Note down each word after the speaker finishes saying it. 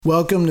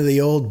Welcome to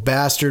the Old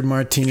Bastard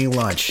Martini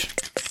Lunch.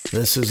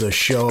 This is a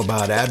show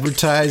about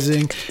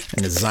advertising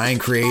and design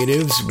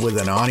creatives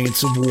with an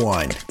audience of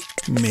one,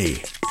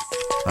 me.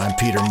 I'm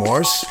Peter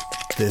Morse.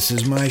 This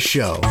is my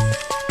show.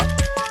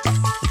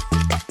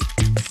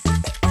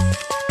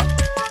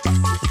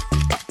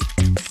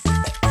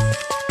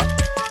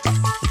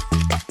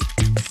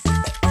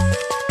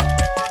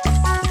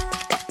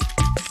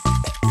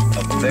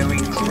 A very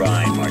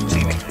dry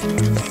martini.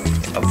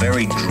 A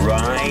very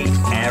dry,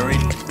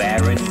 arid,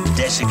 barren,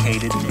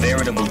 desiccated,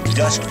 veritable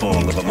dust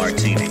bowl of a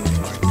martini.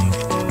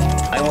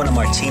 I want a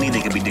martini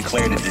that can be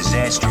declared a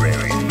disaster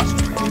area.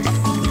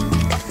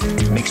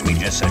 Makes me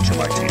just such a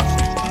martini.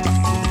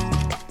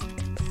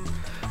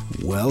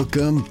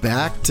 Welcome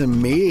back to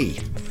me.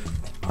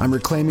 I'm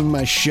reclaiming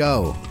my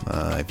show.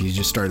 If you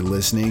just started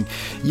listening,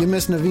 you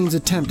missed Naveen's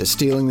attempt at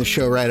stealing the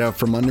show right out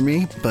from under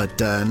me, but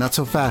not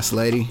so fast,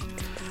 lady.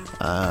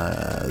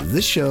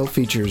 This show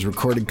features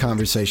recorded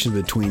conversations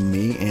between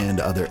me and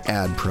other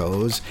ad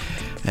pros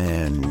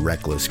and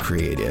reckless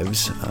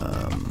creatives,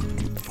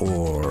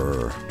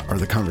 or are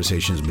the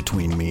conversations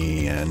between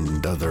me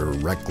and other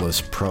reckless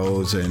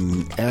pros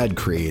and ad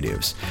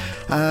creatives?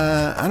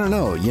 I don't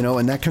know,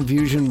 and that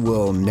confusion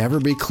will never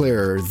be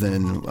clearer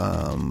than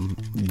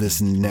this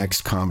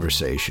next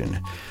conversation.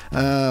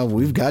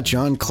 We've got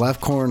John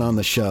Kloefkorn on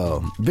the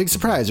show. Big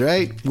surprise,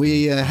 right?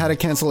 We had a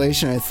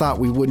cancellation. I thought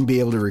we wouldn't be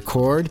able to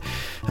record,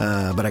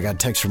 but I got a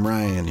text from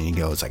Ryan, and he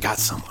goes, I got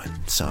someone.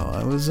 So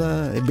I was,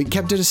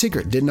 kept it a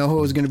secret. Didn't know who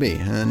it was going to be.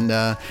 And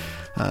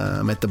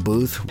I'm at the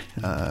booth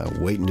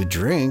waiting to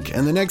drink,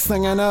 and the next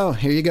thing I know,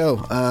 here you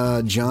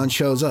go, John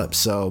shows up.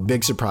 So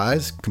big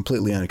surprise,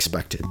 completely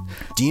unexpected.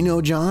 Do you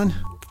know John?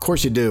 Of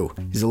course you do.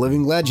 He's a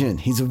living legend.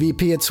 He's a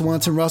VP at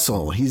Swanson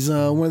Russell. He's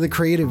one of the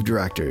creative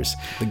directors.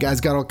 The guy's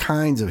got all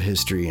kinds of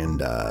history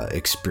and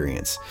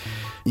experience.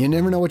 You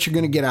never know what you're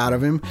going to get out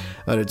of him,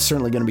 but it's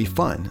certainly going to be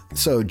fun.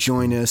 So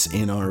join us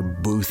in our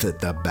booth at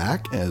the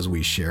back as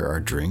we share our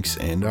drinks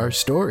and our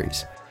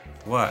stories.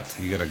 What?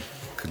 You got to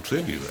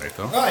contribute, right,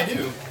 though? Oh, I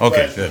do.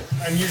 Okay, good.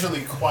 I'm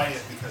usually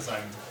quiet because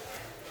I'm...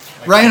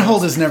 Ryan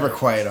Holt is never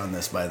quiet on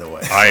this, by the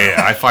way.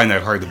 I find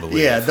that hard to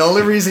believe. Yeah, the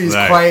only reason he's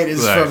quiet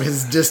is from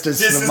his distance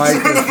to the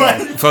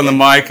microphone. From the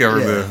mic or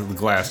the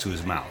glass to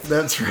his mouth.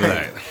 That's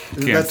right.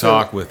 You can't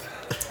talk with...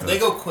 They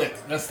go quick.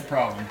 That's the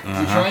problem. You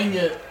try and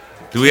get...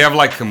 Do we have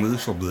like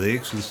commercial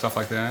breaks and stuff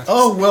like that?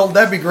 Oh, well,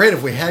 that'd be great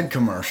if we had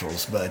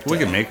commercials, but... We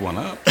can make one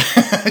up.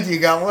 You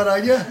got one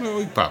on you? Well,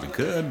 we probably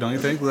could, don't you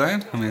think,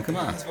 Glenn? I mean, come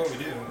on. That's what we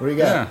do. What do you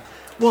got? Yeah.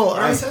 Well, What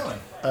are you selling?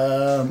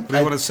 What do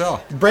you want to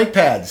sell? Brake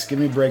pads. Give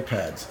me brake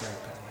pads.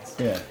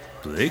 Yeah.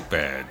 Brake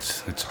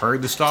pads. It's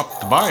hard to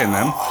stop buying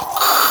them.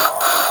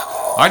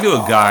 I knew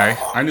a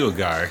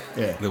guy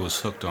Yeah. that was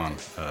hooked on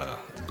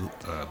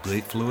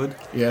brake fluid.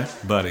 Yeah.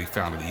 But he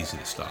found it easy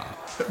to stop.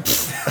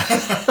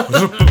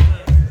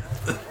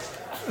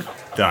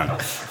 Done.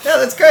 Yeah,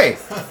 that's great.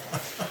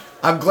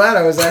 I'm glad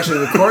I was actually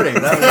recording.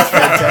 That was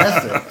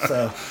fantastic.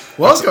 So,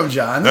 welcome,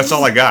 John. That's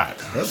all I got.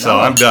 So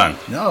I'm done.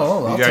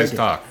 No, I'll you guys take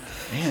talk.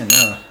 Man,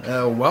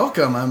 no.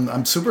 Welcome.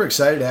 I'm super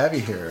excited to have you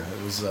here.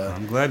 It was.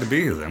 I'm glad to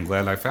be here. I'm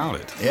glad I found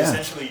it. We Yeah.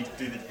 essentially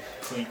do the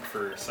clink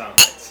for sound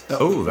bites.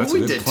 Oh, that's a we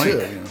good did clink.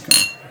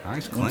 Too.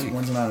 Nice clean.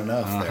 One's not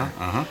enough there.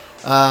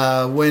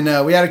 Uh-huh. When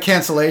we had a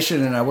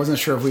cancellation, and I wasn't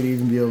sure if we'd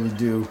even be able to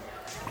do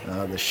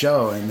the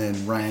show, and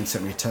then Ryan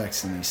sent me a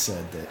text, and he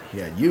said that he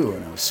had you,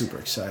 and I was super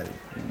excited.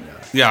 And,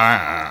 Yeah,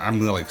 I'm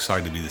really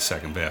excited to be the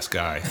second best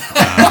guy.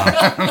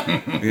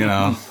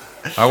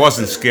 I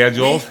wasn't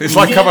scheduled. It's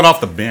like coming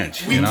off the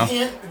bench, We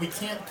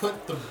can't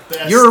put the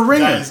best You're a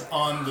ringer. guys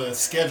on the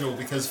schedule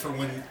because for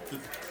when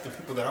the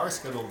people that are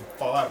scheduled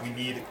fall out, we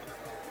need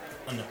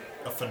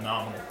a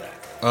phenomenal back.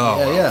 Oh,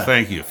 Yeah, well, yeah.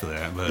 thank you for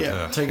that. But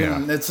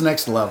it's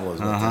next level is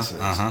what this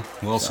is.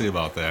 We'll see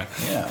about that.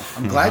 Yeah,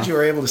 I'm glad you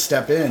were able to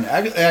step in.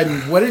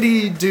 And what did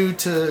he do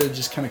to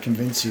just kind of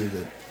convince you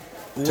that?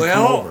 To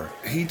come over?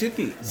 He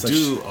didn't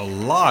do a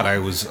lot. I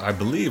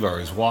believe I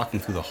was walking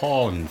through the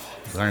hall and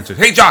Ryan said,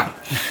 "Hey, John,"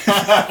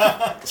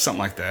 something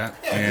like that.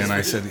 Yeah, and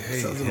I said,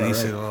 "Hey," Sounds and about he right.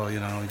 said,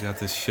 "Oh, we got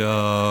this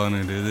show and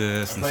I do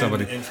this," and Playing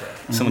the intro.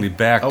 somebody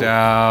backed Oh.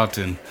 out,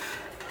 and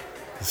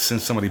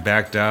since somebody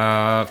backed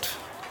out,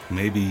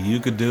 maybe you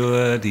could do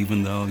it,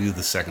 even though you're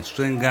the second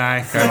string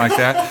guy, kind of like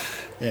that.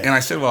 Yeah. And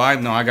I said, well, I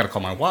got to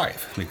call my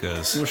wife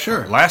because Well,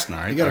 sure. last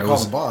night You gotta I call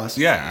was- the boss.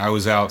 Yeah, I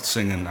was out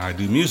singing. I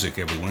do music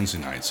every Wednesday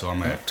night, so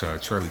I'm at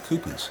Charlie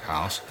Cooper's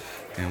house,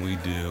 and we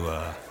do.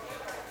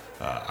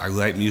 I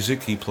write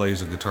music. He plays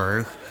the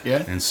guitar.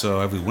 Yeah. And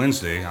so every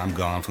Wednesday I'm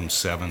gone from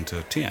 7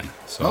 to 10.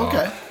 So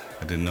Okay.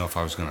 I didn't know if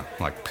I was gonna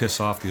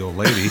piss off the old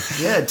lady.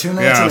 Yeah, 2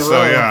 nights in a so,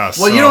 row. yeah,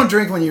 well, you so- don't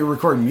drink when you're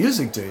recording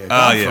music, do you?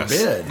 God Yes.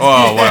 forbid.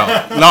 Oh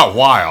well, not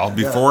while,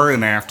 before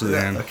and after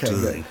then. okay, to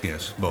good.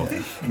 yes, both.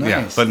 Nice.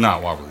 Yeah, but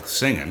not while we're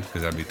singing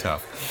because that'd be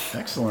tough.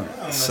 Excellent.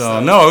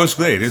 So no, it was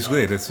great. It's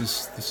great.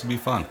 This would be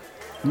fun.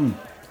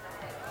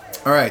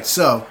 All right,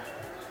 so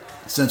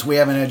since we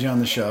haven't had you on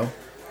the show,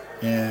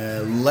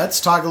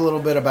 let's talk a little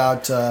bit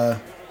about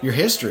your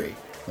history.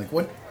 Like,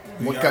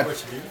 Who you are,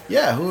 what you do?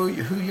 Yeah, who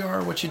you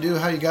are, what you do,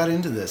 how you got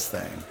into this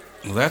thing.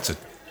 Well, that's a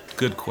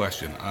good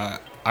question.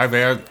 I've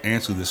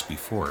answered this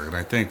before, and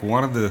I think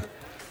one of the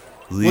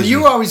reasons... Well,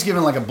 you're always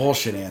giving like a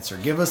bullshit answer.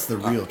 Give us the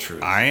real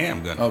truth. I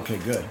am going to. Okay,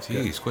 good.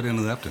 Jeez, quit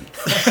interrupting.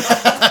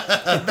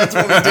 That's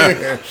what we do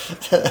here.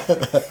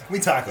 We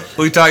talk.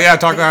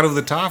 Talk out of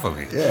the top of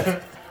me.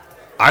 Yeah.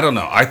 I don't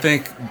know. I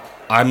think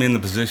I'm in the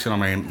position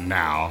I'm in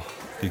now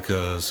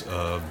because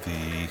of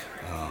the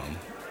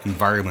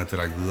environment that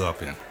I grew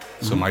up in.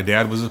 So my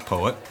dad was a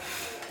poet.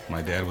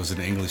 My dad was an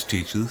English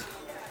teacher.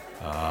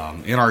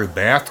 In our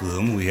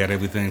bathroom, we had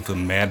everything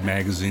from Mad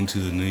Magazine to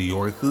the New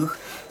Yorker.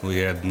 We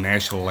had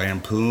National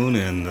Lampoon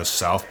and the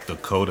South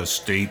Dakota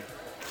State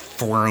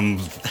Forum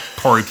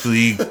Part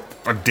 3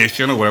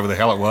 edition or whatever the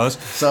hell it was.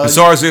 So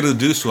I was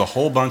introduced to a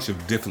whole bunch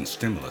of different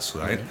stimulus,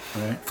 right?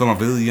 From a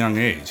really young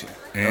age.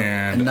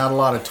 And not a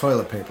lot of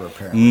toilet paper,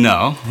 apparently.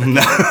 No.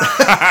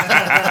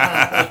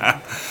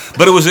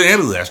 But it was an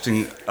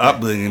interesting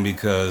upbringing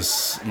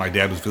because my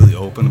dad was really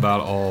open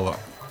about all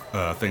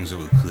things that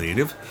were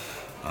creative.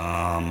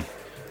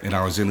 And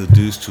I was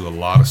introduced to a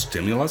lot of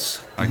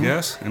stimulus, I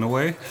guess, in a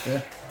way.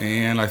 Yeah.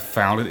 And I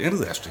found it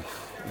interesting.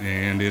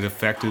 And it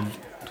affected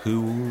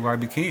who I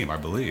became, I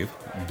believe,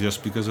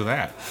 just because of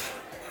that.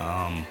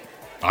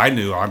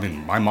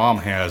 My mom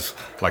has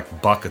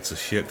like buckets of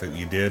shit that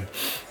you did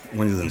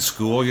when you were in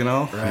school, you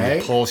know? Right.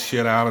 And you pull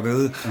shit out of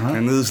it.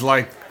 And there's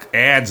like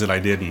ads that I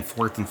did in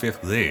 4th and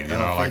 5th grade, you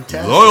know, like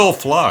fantastic. Royal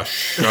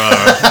Flush. So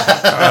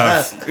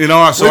I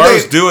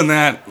was doing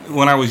that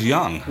when I was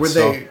young. Were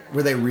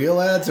they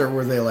real ads or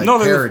were they like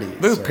parodies?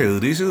 They were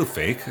parodies. They were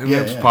fake. And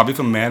it was yeah. probably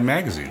from Mad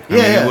Magazine.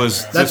 It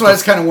was. That's why I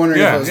was kind of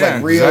wondering if it was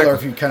like real or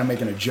if you're kind of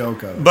making a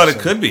joke of it. But it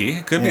could be.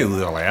 It could be a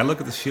little ad.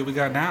 Look at the shit we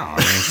got now. I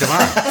mean, come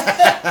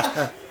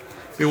on.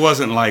 It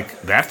wasn't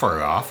like that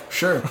far off.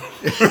 Sure.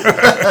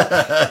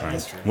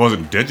 It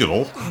wasn't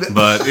digital,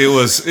 but it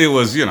was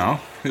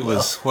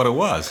what it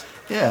was.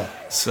 Yeah.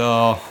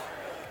 So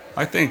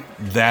I think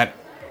that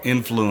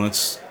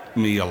influenced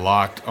me a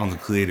lot on the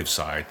creative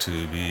side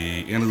to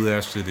be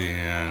interested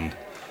in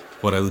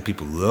what other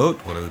people wrote,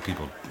 what other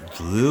people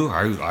drew.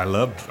 I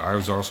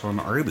was also an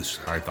artist,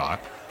 I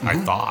thought.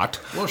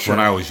 Well, sure.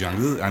 When I was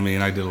younger. I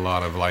mean, I did a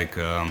lot of like,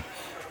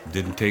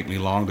 didn't take me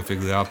long to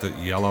figure out that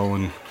yellow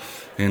and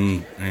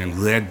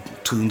red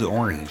turned to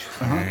orange,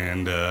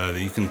 and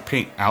you can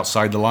paint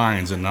outside the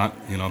lines and not,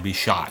 be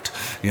shot.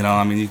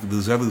 I mean,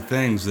 there's other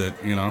things that,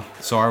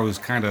 so I was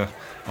kind of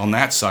on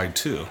that side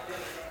too.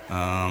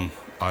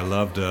 I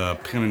loved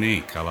pen and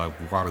ink. I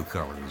loved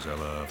watercolors. I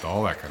loved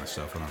all that kind of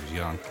stuff when I was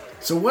young.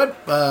 So what,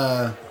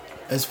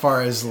 as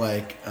far as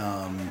like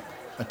a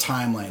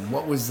timeline,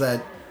 what was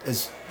that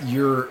as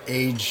your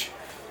age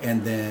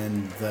and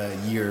then the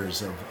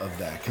years of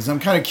that? Because I'm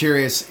kind of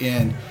curious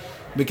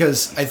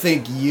because I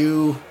think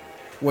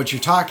what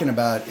you're talking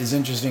about is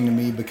interesting to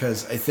me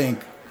because I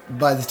think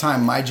by the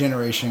time my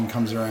generation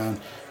comes around,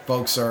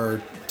 folks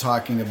are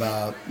talking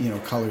about,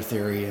 color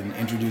theory and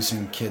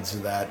introducing kids to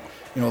that,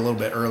 a little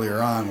bit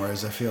earlier on,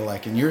 whereas I feel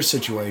like in your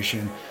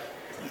situation,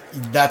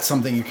 that's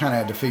something you kind of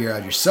had to figure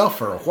out yourself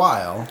for a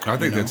while. I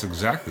think that's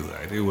exactly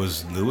right. There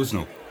was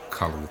no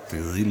color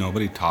theory.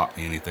 Nobody taught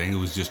me anything. It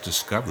was just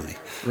discovery.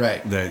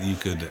 Right. That you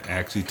could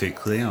actually take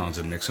crayons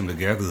and mix them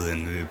together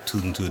and it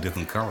turned into a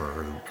different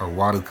color, or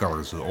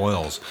watercolors or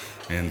oils,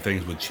 and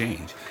things would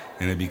change.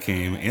 And it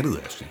became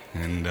interesting.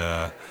 And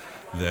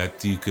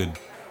that you could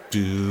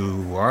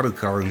do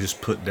watercolor and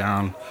just put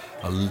down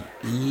a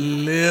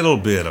little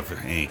bit of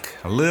ink,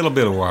 a little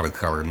bit of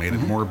watercolor, made it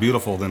more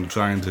beautiful than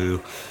trying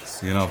to,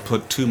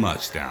 put too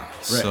much down.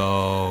 Right.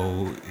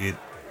 So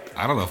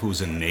I don't know if it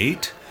was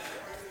innate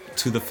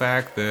to the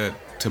fact that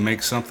to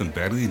make something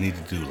better, you need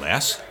to do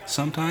less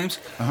sometimes,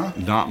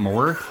 not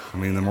more. I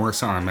mean, the more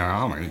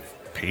how many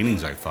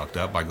paintings I fucked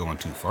up by going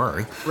too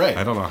far. Right.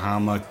 I don't know how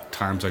much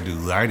times I do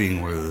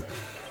writing where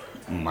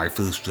my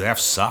first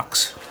draft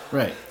sucks.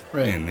 Right.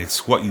 Right. And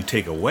it's what you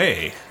take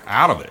away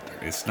out of it.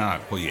 It's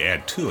not what you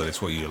add to it.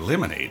 It's what you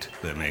eliminate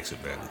that makes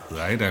it better,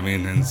 right? I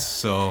mean, and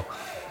so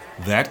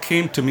that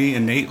came to me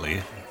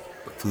innately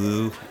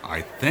through,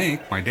 I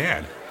think, my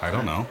dad. I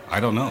don't know,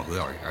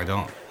 really. I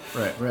don't.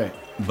 Right.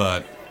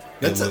 But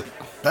that's a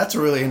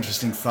really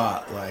interesting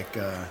thought. Like,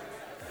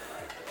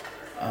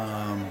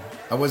 I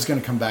was going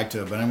to come back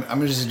to it, but I'm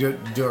going to just do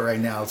it right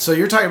now. So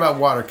you're talking about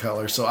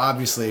watercolor. So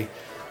obviously,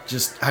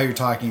 just how you're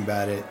talking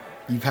about it,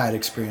 you've had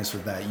experience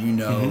with that.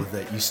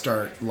 That you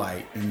start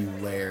light and you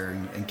layer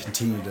and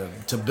continue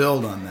to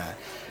build on that.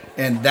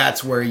 And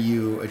that's where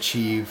you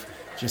achieve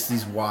just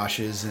these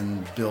washes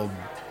and build,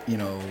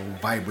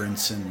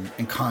 vibrance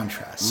and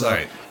contrast. So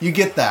right. You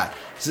get that.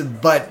 So,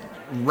 but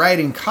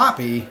writing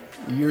copy,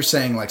 you're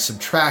saying like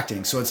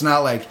subtracting. So it's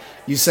not like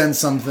you send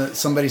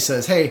somebody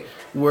says, hey,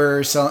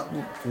 we'll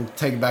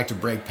take it back to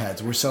brake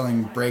pads. We're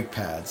selling brake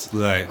pads.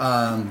 Right.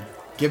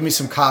 Give me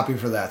some copy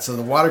for that. So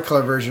the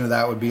watercolor version of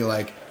that would be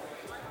like,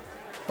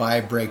 buy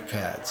brake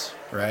pads,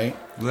 right?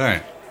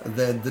 Right.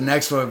 The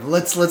next one,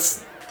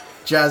 let's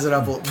jazz it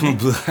up.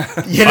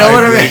 You know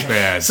what I mean?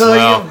 Pads. So,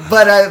 well,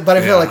 but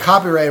I feel like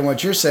copywriting.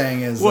 What you're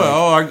saying is,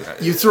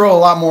 you throw a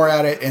lot more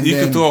at it, and you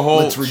then can throw a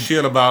whole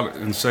shit about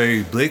it and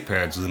say brake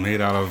pads are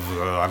made out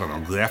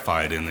of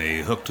graphite, and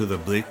they hook to the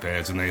brake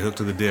pads and they hook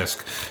to the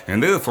disc,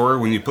 and therefore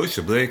when you push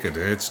the brake,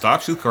 it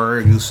stops your car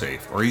and you're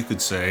safe. Or you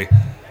could say,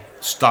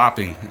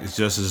 stopping is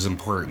just as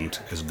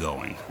important as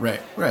going.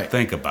 Right.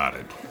 Think about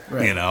it.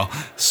 Right. You know,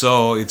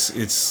 so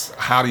it's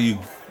how do you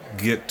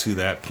get to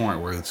that point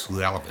where it's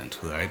relevant,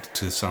 right,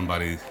 to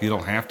somebody? You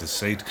don't have to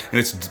say, and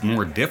it's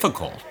more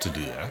difficult to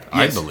do that, yes.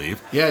 I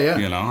believe. Yeah.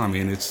 You know, I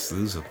mean,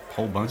 there's a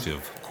whole bunch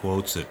of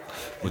quotes that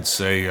would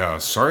say,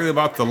 sorry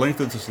about the length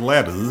of this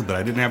letter, but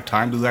I didn't have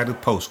time to write a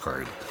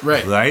postcard.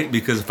 Right?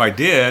 Because if I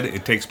did,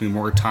 it takes me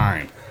more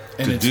time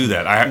to do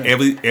that.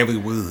 Every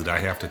word I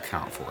have to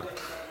count for it.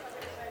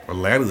 A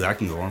letter I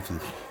can go on for,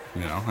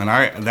 you know,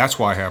 and that's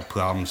why I have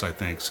problems, I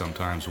think,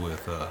 sometimes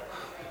with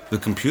the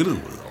computer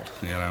world.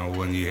 You know,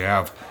 when you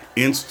have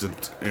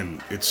instant,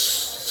 and it's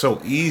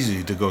so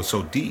easy to go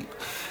so deep.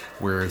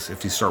 Whereas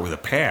if you start with a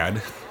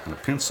pad and a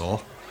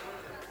pencil,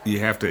 you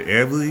have to,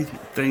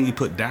 everything you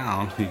put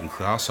down, you can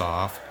cross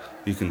off,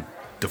 you can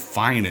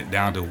define it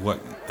down to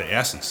what the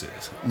essence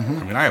is. Mm-hmm.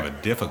 I mean, I have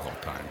a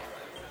difficult time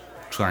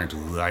trying to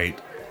write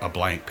a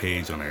blank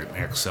page on an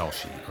Excel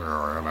sheet or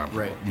on a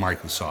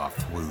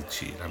Microsoft Word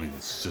sheet. I mean,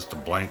 it's just a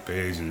blank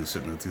page, and you're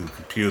sitting through the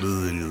computer,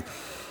 and you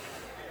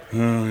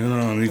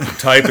know, and you can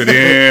type it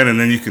in, and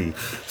then you can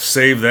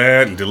save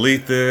that and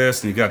delete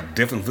this, and you got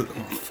different.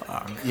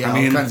 Yeah,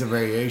 all kinds of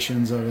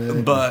variations of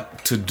it.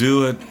 But to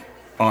do it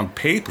on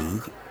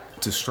paper,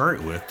 to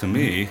start with, to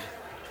me,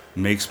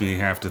 makes me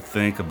have to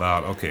think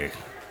about, okay,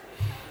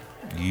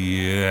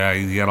 yeah,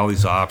 you got all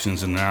these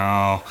options, and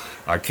now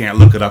I can't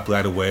look it up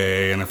right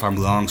away, and if I'm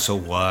wrong, so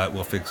what?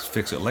 We'll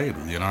fix it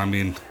later. You know, I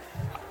mean,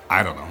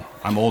 I don't know.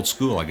 I'm old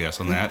school, I guess,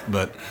 on that,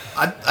 but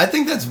I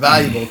think that's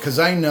valuable because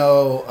I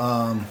know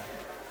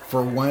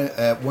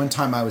at one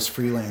time I was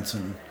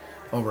freelancing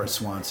over at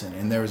Swanson,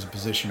 and there was a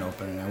position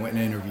open, and I went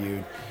and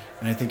interviewed,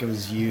 and I think it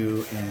was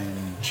you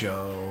and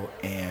Joe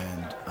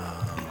and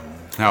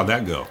how'd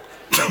that go?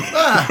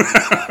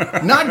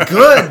 Not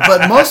good,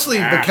 but mostly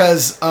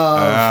because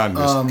I'm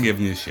just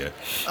giving you shit.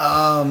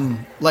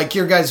 Like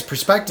your guys'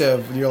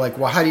 perspective, you're like,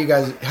 well, how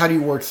do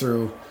you work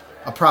through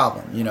a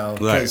problem, you know?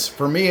 Because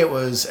for me, it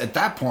was at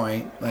that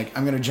point, like,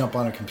 I'm going to jump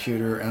on a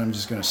computer and I'm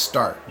just going to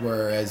start.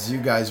 Whereas you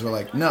guys were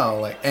like, no,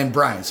 like, and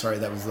Brian, sorry,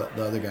 that was the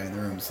other guy in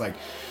the room. It's like,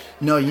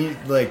 no, you,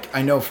 like,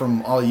 I know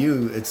from all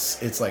you,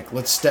 it's like,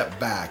 let's step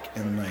back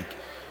and, like,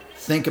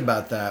 think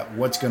about that,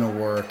 what's going to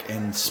work,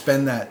 and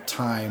spend that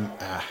time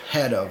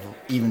ahead of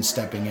even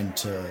stepping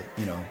into,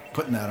 you know,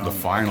 putting that on the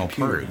final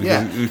part.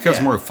 Yeah. It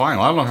becomes more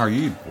final. I don't know how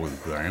you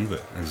would, Brian,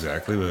 but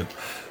exactly, but...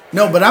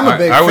 No, but I'm a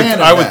big fan of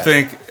that. I would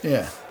think,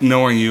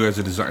 knowing you as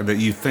a designer, that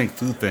you think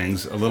through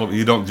things a little.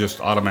 You don't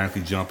just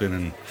automatically jump in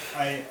and.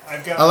 I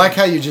like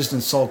how you just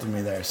insulted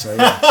me there. So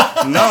yeah.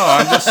 No,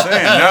 I'm just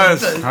saying.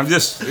 No, I'm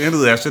just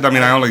interested. I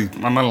mean,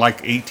 I'm like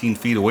 18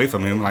 feet away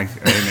from him, like,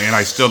 and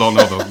I still don't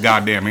know the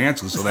goddamn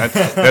answer. So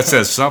that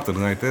says something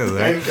right there. Right?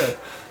 There you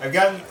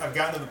go. I've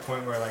gotten to the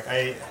point where, like,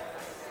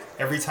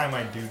 every time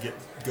I do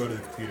go to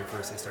the computer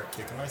first, I start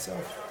kicking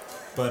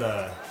myself.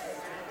 But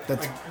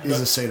that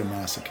is a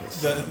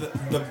sadomasochist.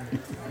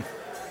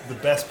 The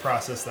best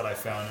process that I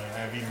found,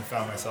 and I've even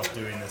found myself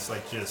doing this,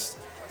 like, just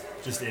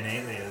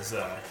innately, is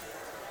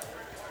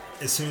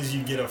as soon as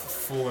you get a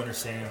full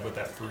understanding of what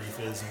that brief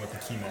is and what the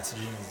key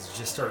messaging is,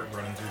 just start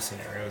running through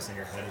scenarios in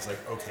your head. It's like,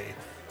 okay,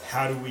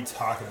 how do we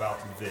talk about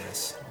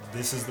this?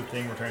 This is the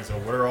thing we're trying to say.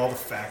 What are all the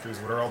factors?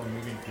 What are all the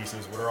moving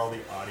pieces? What are all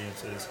the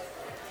audiences?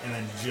 And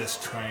then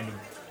just trying to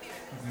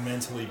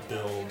mentally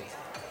build,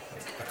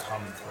 like, a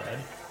common thread.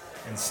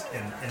 And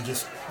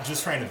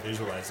just trying to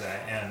visualize that,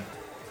 and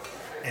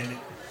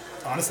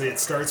honestly, it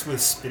starts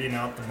with spitting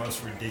out the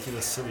most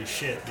ridiculous, silly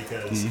shit,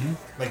 because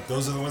like,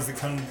 those are the ones that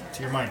come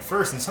to your mind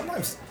first, and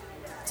sometimes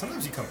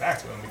you come back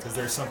to them because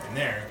there's something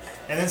there,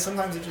 and then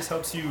sometimes it just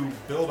helps you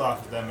build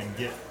off of them and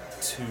get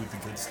to the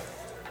good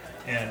stuff.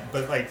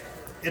 But like,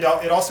 it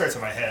all starts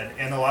in my head,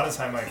 and a lot of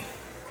time, like,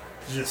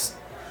 just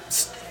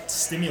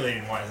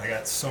stimulating wise, I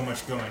got so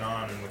much going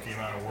on, and with the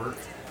amount of work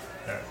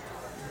that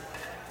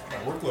my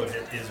workload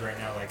is right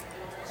now, like,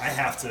 I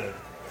have to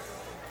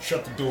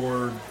shut the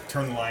door,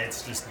 turn the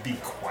lights, just be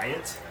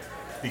quiet,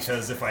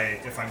 because if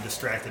I'm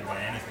distracted by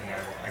anything,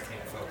 I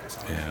can't focus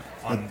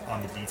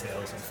on the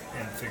details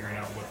and figuring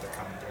out what the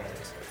common thread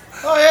is.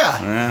 Oh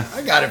yeah,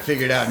 I got it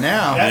figured out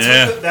now.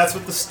 That's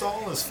what the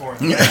stall is for.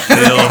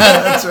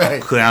 That's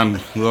right. Crown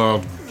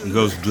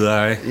goes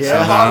dry. Yeah,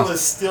 the bottle is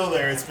still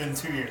there. It's been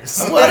 2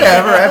 years.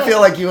 Whatever. I feel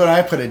like you and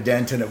I put a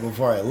dent in it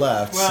before I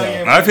left. Well, so.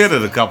 yeah, I've hit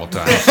it a couple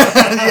times.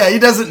 Yeah, he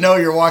doesn't know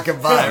you're walking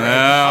by.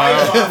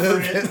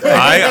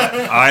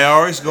 I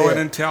always go in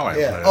and tell him.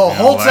 Yeah. Oh,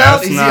 Holt's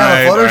out. Is he on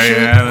a photo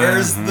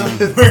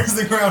shoot? Where's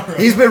the ground room?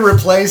 He's been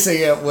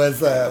replacing it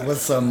with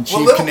some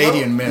cheap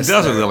Canadian mist. It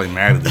doesn't really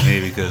matter to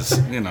me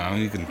because, you know,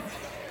 you can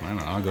I don't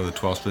know. I'll go to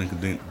 12th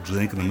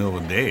drink in the middle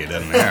of the day. It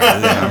doesn't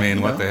matter. I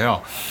mean, what the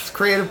hell? It's a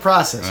creative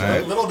process,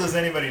 right? Little does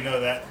anybody know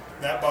that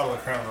bottle of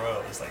Crown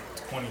Royal is like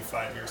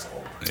 25 years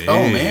old. Hey.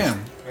 Oh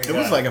man, it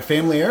was like a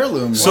family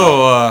heirloom.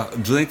 So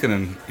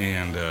drinking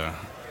and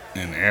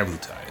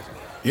advertising,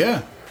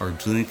 Yeah, or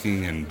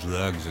drinking and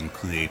drugs and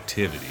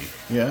creativity,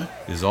 yeah,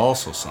 is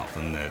also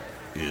something that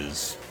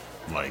is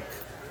like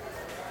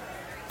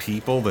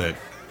people that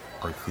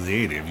are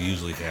creative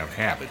usually have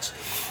habits.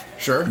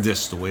 sure.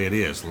 Just the way it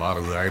is. A lot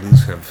of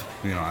writers have,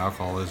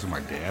 alcoholism. My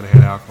dad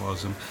had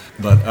alcoholism,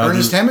 but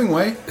Ernest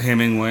Hemingway.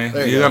 Hemingway.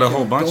 There You you got go. a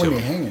whole bunch Don't of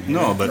let me them. hang it.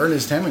 No, but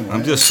Ernest Hemingway.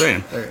 I'm just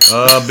saying. There.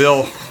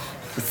 Bill.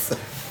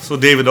 So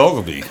David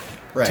Ogilvy,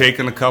 Right.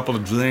 taking a couple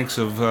of drinks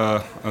of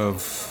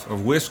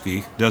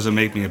whiskey doesn't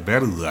make me a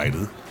better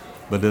writer,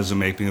 but doesn't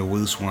make me a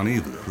worse one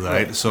either,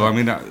 right? So I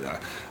mean, I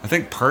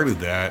think part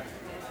of that,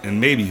 and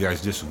maybe you guys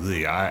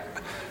disagree. I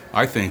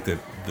think that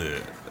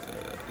the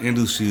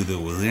industry that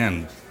we're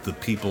in, the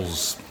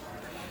people's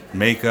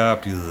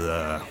makeup,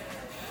 who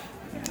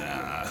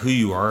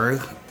you are,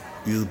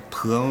 you're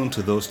prone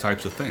to those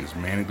types of things.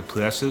 Manic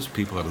depressives,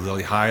 people that are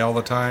really high all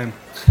the time,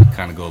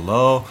 kind of go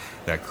low.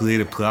 That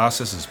creative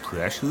process is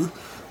pressure.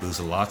 There's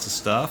lots of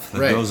stuff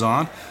that Right. goes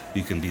on.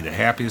 You can be the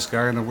happiest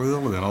guy in the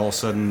world and then all of a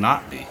sudden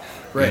not be.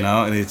 Right.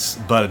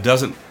 But it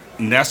doesn't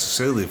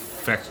necessarily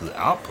affect the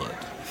output.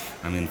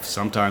 I mean,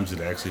 sometimes it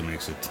actually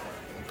makes it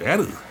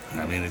better.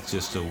 I mean, it's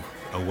just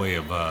a way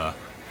of, I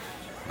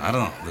don't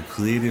know, the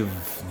creative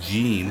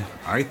gene,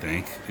 I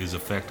think, is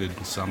affected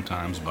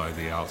sometimes by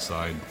the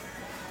outside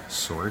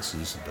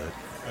sources, but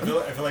I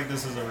feel like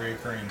this is a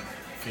recurring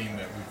theme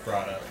that we've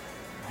brought up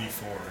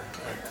before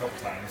a couple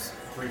times,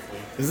 briefly.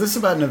 Is this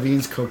about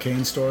Naveen's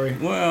cocaine story?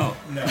 well,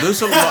 No.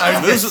 there's a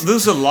lot.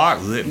 There's a lot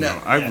written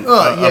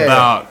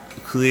about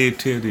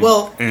creativity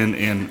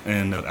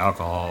and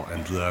alcohol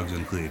and drugs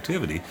and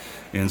creativity,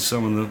 and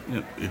some of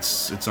the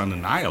it's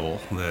undeniable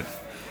that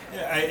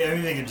Yeah, I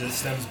think it just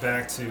stems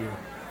back to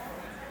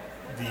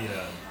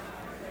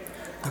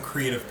a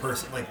creative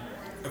person. Like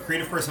a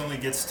creative person only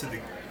gets to the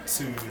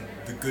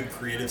good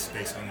creative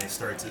space when they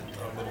start to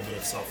a little bit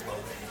of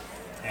self-loathing,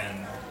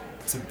 and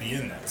to be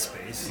in that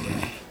space.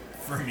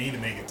 For me, to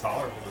make it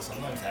tolerable, to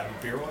sometimes have a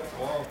beer.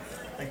 Well,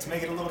 like to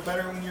make it a little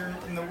better when you're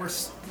in the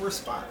worst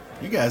spot.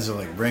 You guys are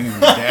like bringing me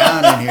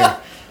down in here.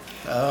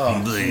 Oh,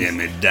 bringing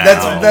me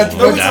down. That's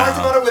No, we talked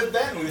about it with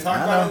Ben. We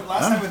talked about it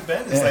last time with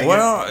Ben. It's like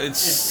Well,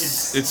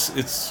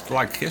 it's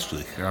like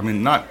history. I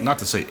mean, not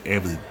to say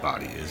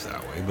everybody is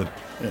that way, but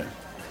yeah.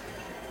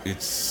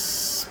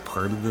 it's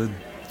part of the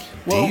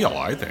Well, deal.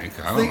 I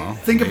think. I don't know.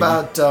 Think Maybe.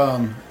 about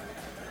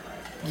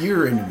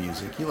you're into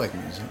music. You like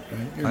music,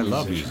 right? You're a I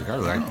love musician.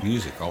 music. I like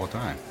music all the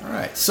time. All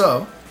right,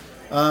 so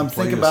think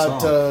Play a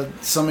about song.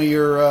 some of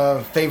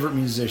your favorite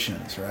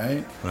musicians,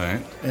 right? Right.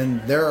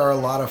 And there are a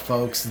lot of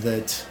folks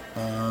that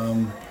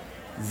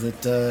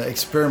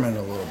experiment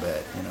a little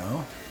bit,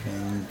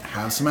 and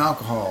have some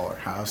alcohol or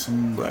have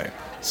some Right.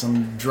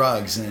 some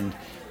drugs, and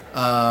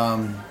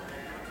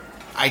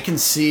I can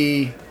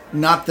see.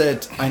 Not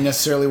that I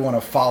necessarily want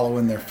to follow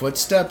in their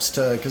footsteps,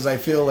 because I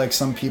feel like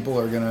some people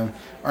are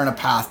on a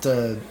path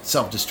to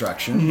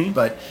self-destruction. Mm-hmm.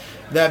 But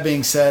that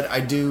being said,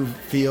 I do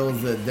feel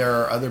that there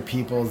are other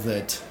people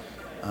that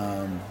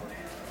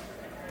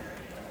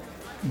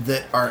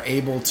that are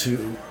able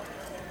to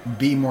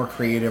be more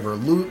creative, or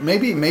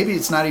maybe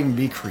it's not even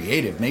be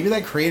creative. Maybe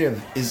that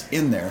creative is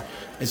in there.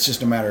 It's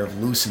just a matter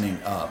of loosening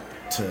up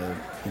to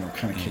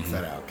kind of kick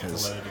that out. to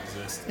let it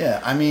exist.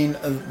 Yeah, I mean,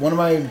 one of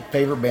my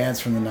favorite bands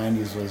from the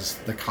 90s was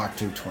the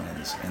Cocteau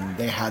Twins, and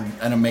they had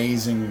an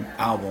amazing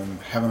album,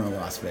 Heaven or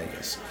Las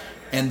Vegas.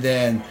 And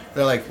then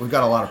they're like, we've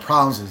got a lot of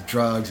problems with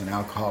drugs and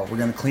alcohol. We're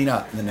going to clean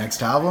up. And the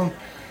next album,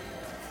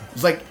 it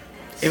was like,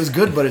 it was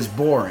good, but it's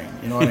boring.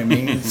 You know what I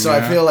mean? So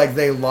I feel like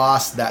they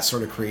lost that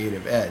sort of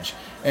creative edge,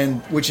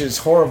 and which is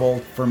horrible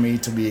for me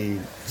to be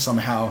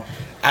somehow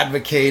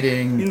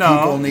advocating.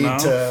 People need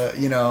to,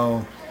 do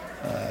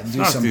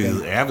Not something.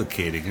 through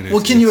advocating it.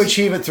 Well, can you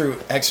achieve it through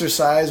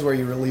exercise, where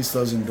you release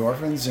those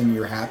endorphins and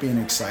you're happy and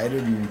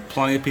excited? And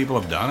Plenty of people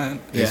have done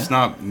it. Yeah. It's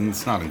not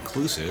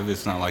inclusive.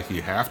 It's not like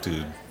you have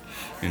to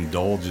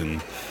indulge in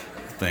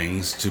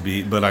things to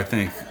be. But I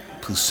think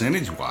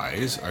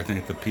percentage-wise, I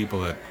think the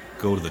people that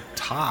go to the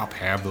top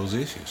have those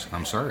issues.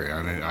 I'm sorry,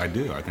 I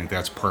do. I think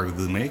that's part of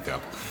the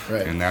makeup,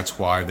 Right. and that's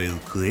why they're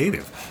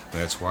creative.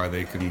 That's why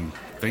they can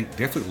think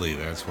differently.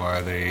 That's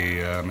why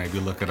they maybe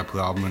look at a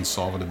problem and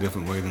solve it a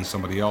different way than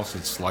somebody else.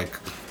 It's like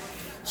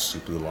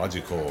super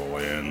logical,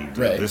 and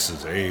Right. this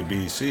is A,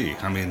 B, C.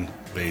 I mean,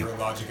 they. Throw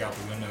logic out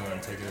the window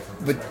and take a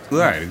different But- perspective.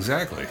 Right,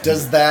 exactly.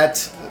 does that,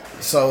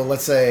 so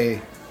let's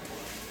say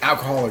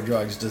alcohol or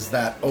drugs, does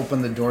that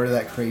open the door to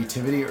that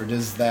creativity, or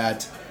is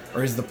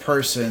the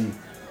person,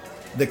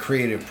 the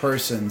creative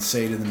person,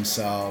 say to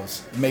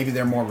themselves, maybe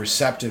they're more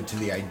receptive to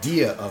the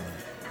idea of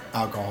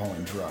alcohol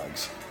and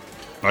drugs?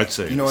 I'd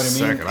say You know what I mean?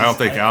 second. I don't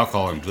think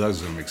alcohol and drugs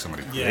is going to make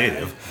somebody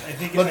creative. I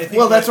think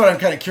Well, that's what I'm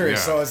kind of curious.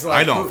 Yeah. So it's like,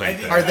 I don't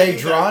think that. Are they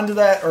drawn to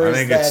that, or I is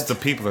think that it's the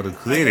people that are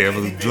creative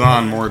who are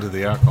drawn more to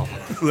the alcohol.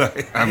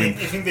 I mean,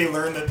 I think they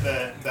learned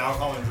that the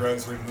alcohol and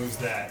drugs removes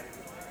that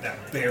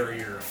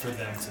barrier for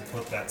them to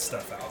put that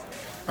stuff out.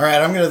 All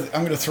right, I'm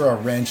gonna throw a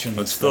wrench in.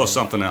 let's throw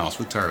something else.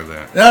 We're tired of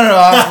that.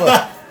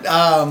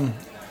 No.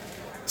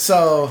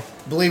 So,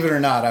 believe it or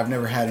not, I've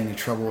never had any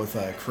trouble with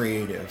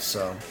creative.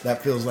 So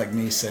that feels like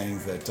me saying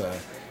that,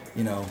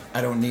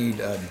 I don't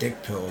need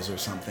dick pills or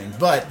something.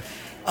 But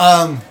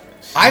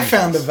I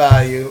found the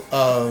value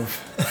of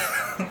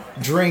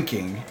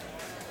drinking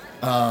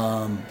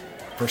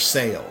for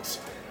sales,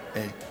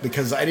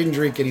 because I didn't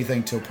drink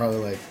anything till probably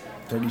like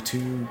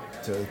 32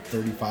 to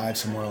 35,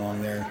 somewhere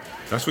along there.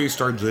 That's where you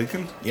start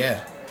drinking?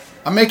 Yeah.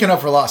 I'm making up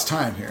for lost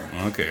time here.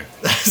 Okay.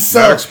 So,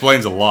 that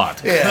explains a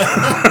lot. Yeah.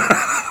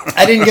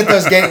 I didn't get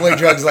those gateway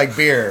drugs like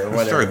beer or I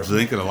whatever. started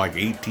drinking at like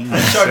 18, I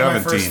started my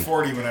 17. first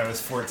 40 when I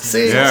was 14.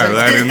 See? Yeah,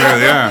 that in there,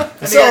 yeah.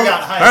 I think I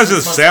got high I was a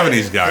 6 months 70s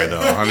later. guy, though.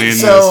 I mean,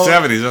 So- the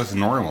 70s, that's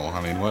normal.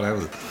 I mean,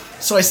 whatever.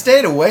 So I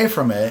stayed away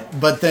from it,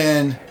 but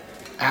then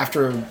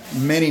after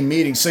many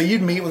meetings, so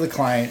you'd meet with a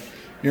client,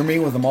 you're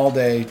meeting with them all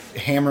day,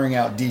 hammering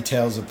out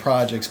details of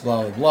projects,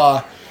 blah, blah,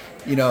 blah.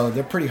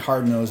 They're pretty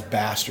hard-nosed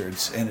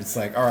bastards, and it's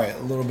like, all right, a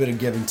little bit of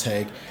give and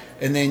take.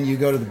 And then you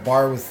go to the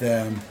bar with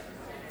them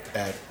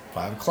at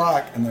 5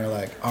 o'clock, and they're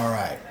like, all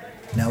right,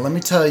 now let me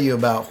tell you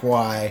about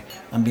why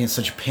I'm being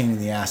such a pain in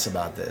the ass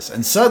about this.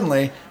 And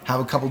suddenly, have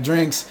a couple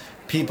drinks,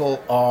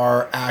 people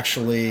are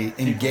actually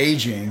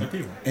engaging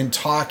and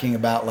talking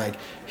about, like,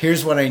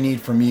 here's what I need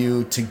from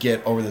you to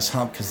get over this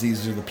hump, because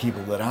these are the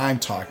people that I'm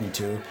talking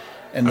to.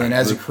 And then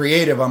as a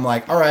creative, I'm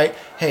like, all right,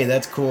 hey,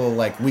 that's cool.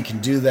 Like, we can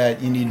do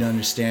that. You need to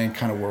understand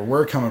kind of where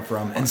we're coming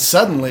from. And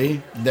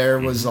suddenly there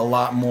was a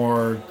lot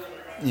more,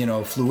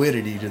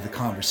 fluidity to the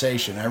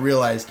conversation. I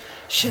realized,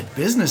 shit,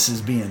 business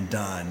is being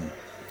done.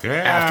 Yeah,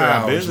 After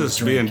hours business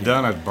with being drinking.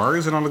 done at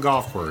bars and on the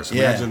golf course.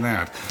 Yeah. Imagine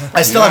that.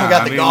 I still haven't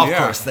got the I mean, golf yeah.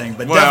 course thing,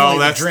 but well,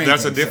 definitely the drinking.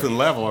 that's a different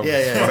level of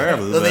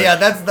whatever. So, but- yeah,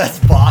 that's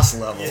boss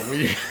level.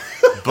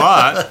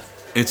 but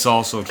it's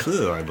also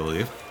true, I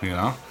believe.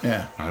 Yeah.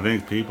 I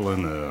think people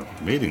in the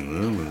meeting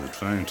room are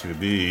trying to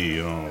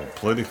be,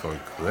 politically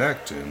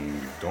correct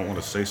and don't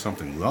want to say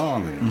something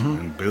wrong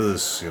and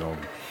business,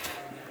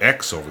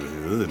 X over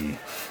here. And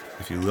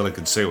if you really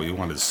could say what you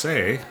wanted to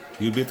say,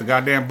 you'd be at the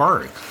goddamn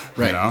bar.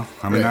 Right. I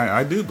mean, Right.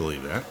 I do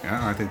believe that.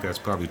 Yeah, I think that's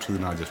probably true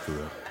not just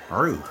for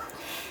our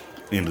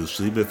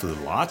industry, but for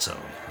lots of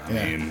them. I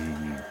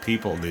mean,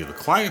 the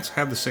clients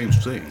have the same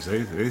strings.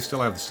 They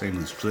still have the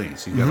same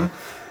strings. You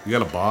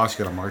got a boss,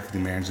 you got a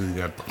marketing manager, you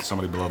got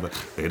somebody below that.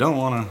 They don't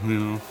want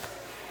to,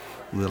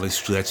 really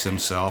stretch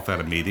themselves at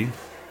a meeting.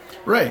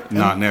 Right.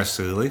 Not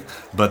necessarily,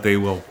 but they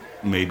will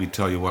maybe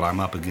tell you what I'm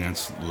up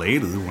against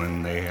later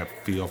when they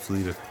feel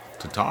free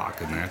to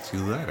talk, and that's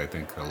that. I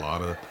think a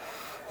lot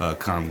of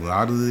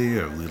camaraderie,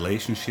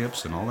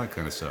 relationships, and all that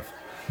kind of stuff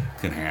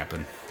can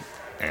happen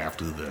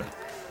after the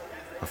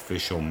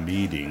official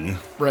meeting.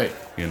 Right.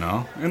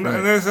 And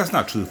that's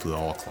not true for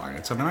all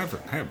clients. I mean, I've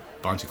had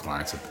a bunch of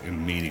clients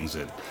in meetings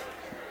that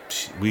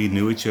we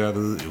knew each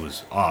other. It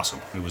was awesome.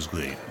 It was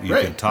great. You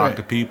could talk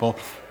to people.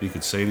 You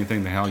could say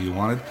anything the hell you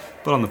wanted.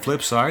 But on the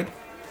flip side,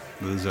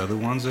 there's other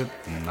ones that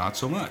not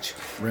so much.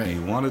 Right.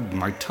 You wanted,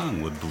 my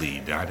tongue would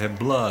bleed. I'd have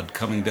blood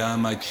coming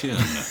down my chin,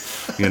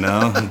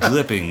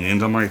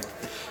 dripping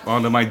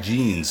onto my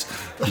jeans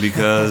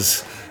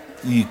because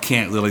you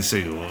can't really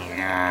say,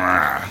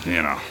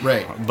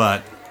 Right.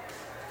 But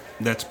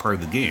that's part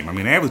of the game. I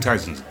mean,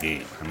 advertising is a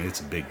game. I mean, it's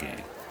a big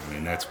game. I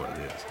mean, that's what it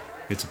is.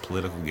 It's a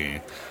political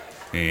game.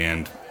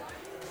 And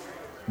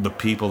the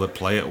people that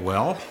play it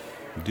well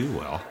do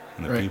well.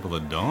 And the people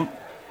that don't,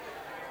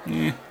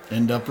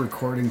 End up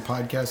recording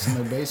podcasts in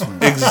their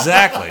basement.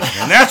 Exactly.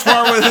 And that's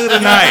why we're here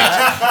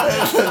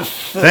tonight.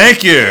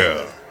 Thank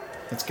you.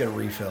 Let's get a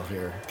refill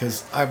here,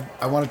 because I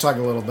want to talk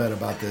a little bit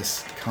about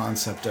this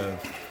concept of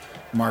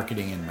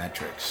marketing and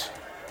metrics.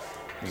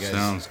 You guys,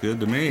 Sounds good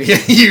to me.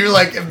 you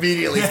like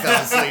immediately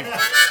fell asleep.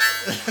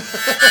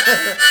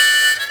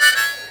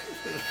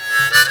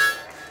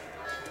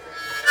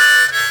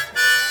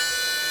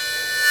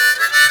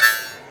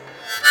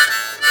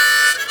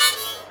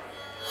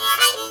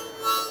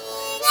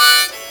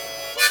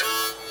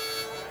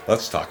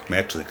 Let's talk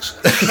metrics.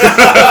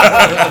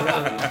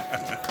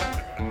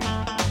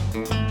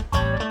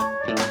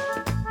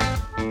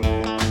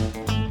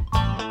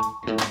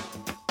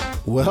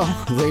 Well,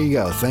 there you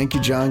go. Thank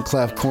you, John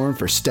Kloefkorn,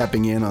 for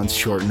stepping in on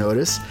short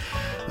notice.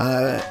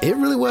 It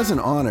really was an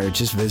honor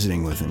just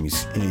visiting with him.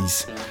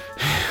 He's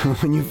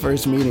when you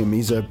first meet him,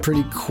 he's a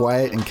pretty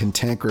quiet and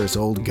cantankerous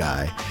old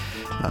guy.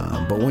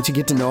 But once you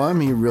get to know him,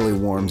 he really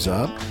warms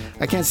up.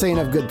 I can't say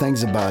enough good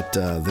things about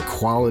the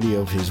quality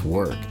of his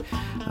work.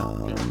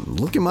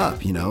 look him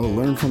up,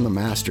 learn from the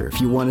master.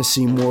 If you want to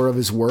see more of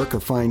his work or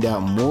find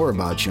out more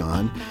about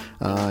John,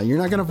 you're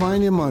not going to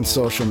find him on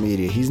social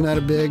media. He's not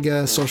a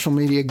big social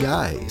media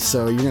guy,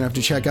 so you're going to have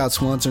to check out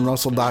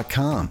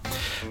swansonrussell.com.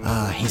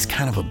 He's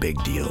kind of a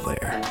big deal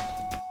there.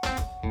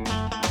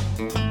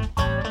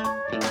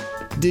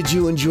 Did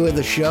you enjoy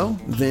the show?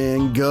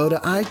 Then go to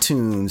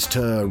iTunes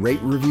to rate,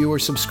 review, or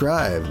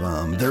subscribe.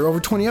 There are over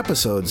 20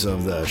 episodes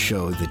of the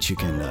show that you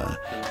can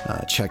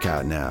check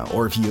out now.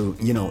 Or if you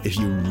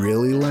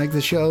really like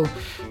the show,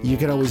 you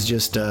could always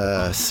just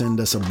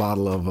send us a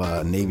bottle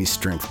of Navy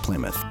Strength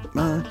Plymouth.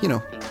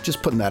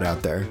 Just putting that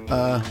out there.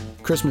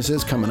 Christmas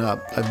is coming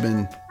up. I've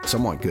been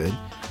somewhat good.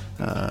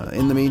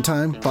 In the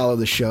meantime, follow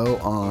the show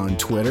on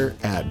Twitter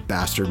at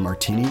Bastard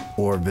Martini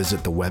or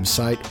visit the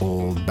website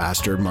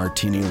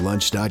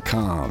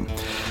oldbastardmartinilunch.com.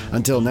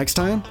 Until next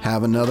time,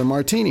 have another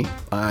martini.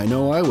 I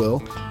know I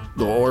will.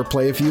 Or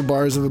play a few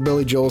bars of a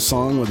Billy Joel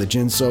song with a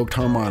gin-soaked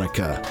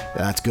harmonica.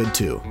 That's good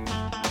too.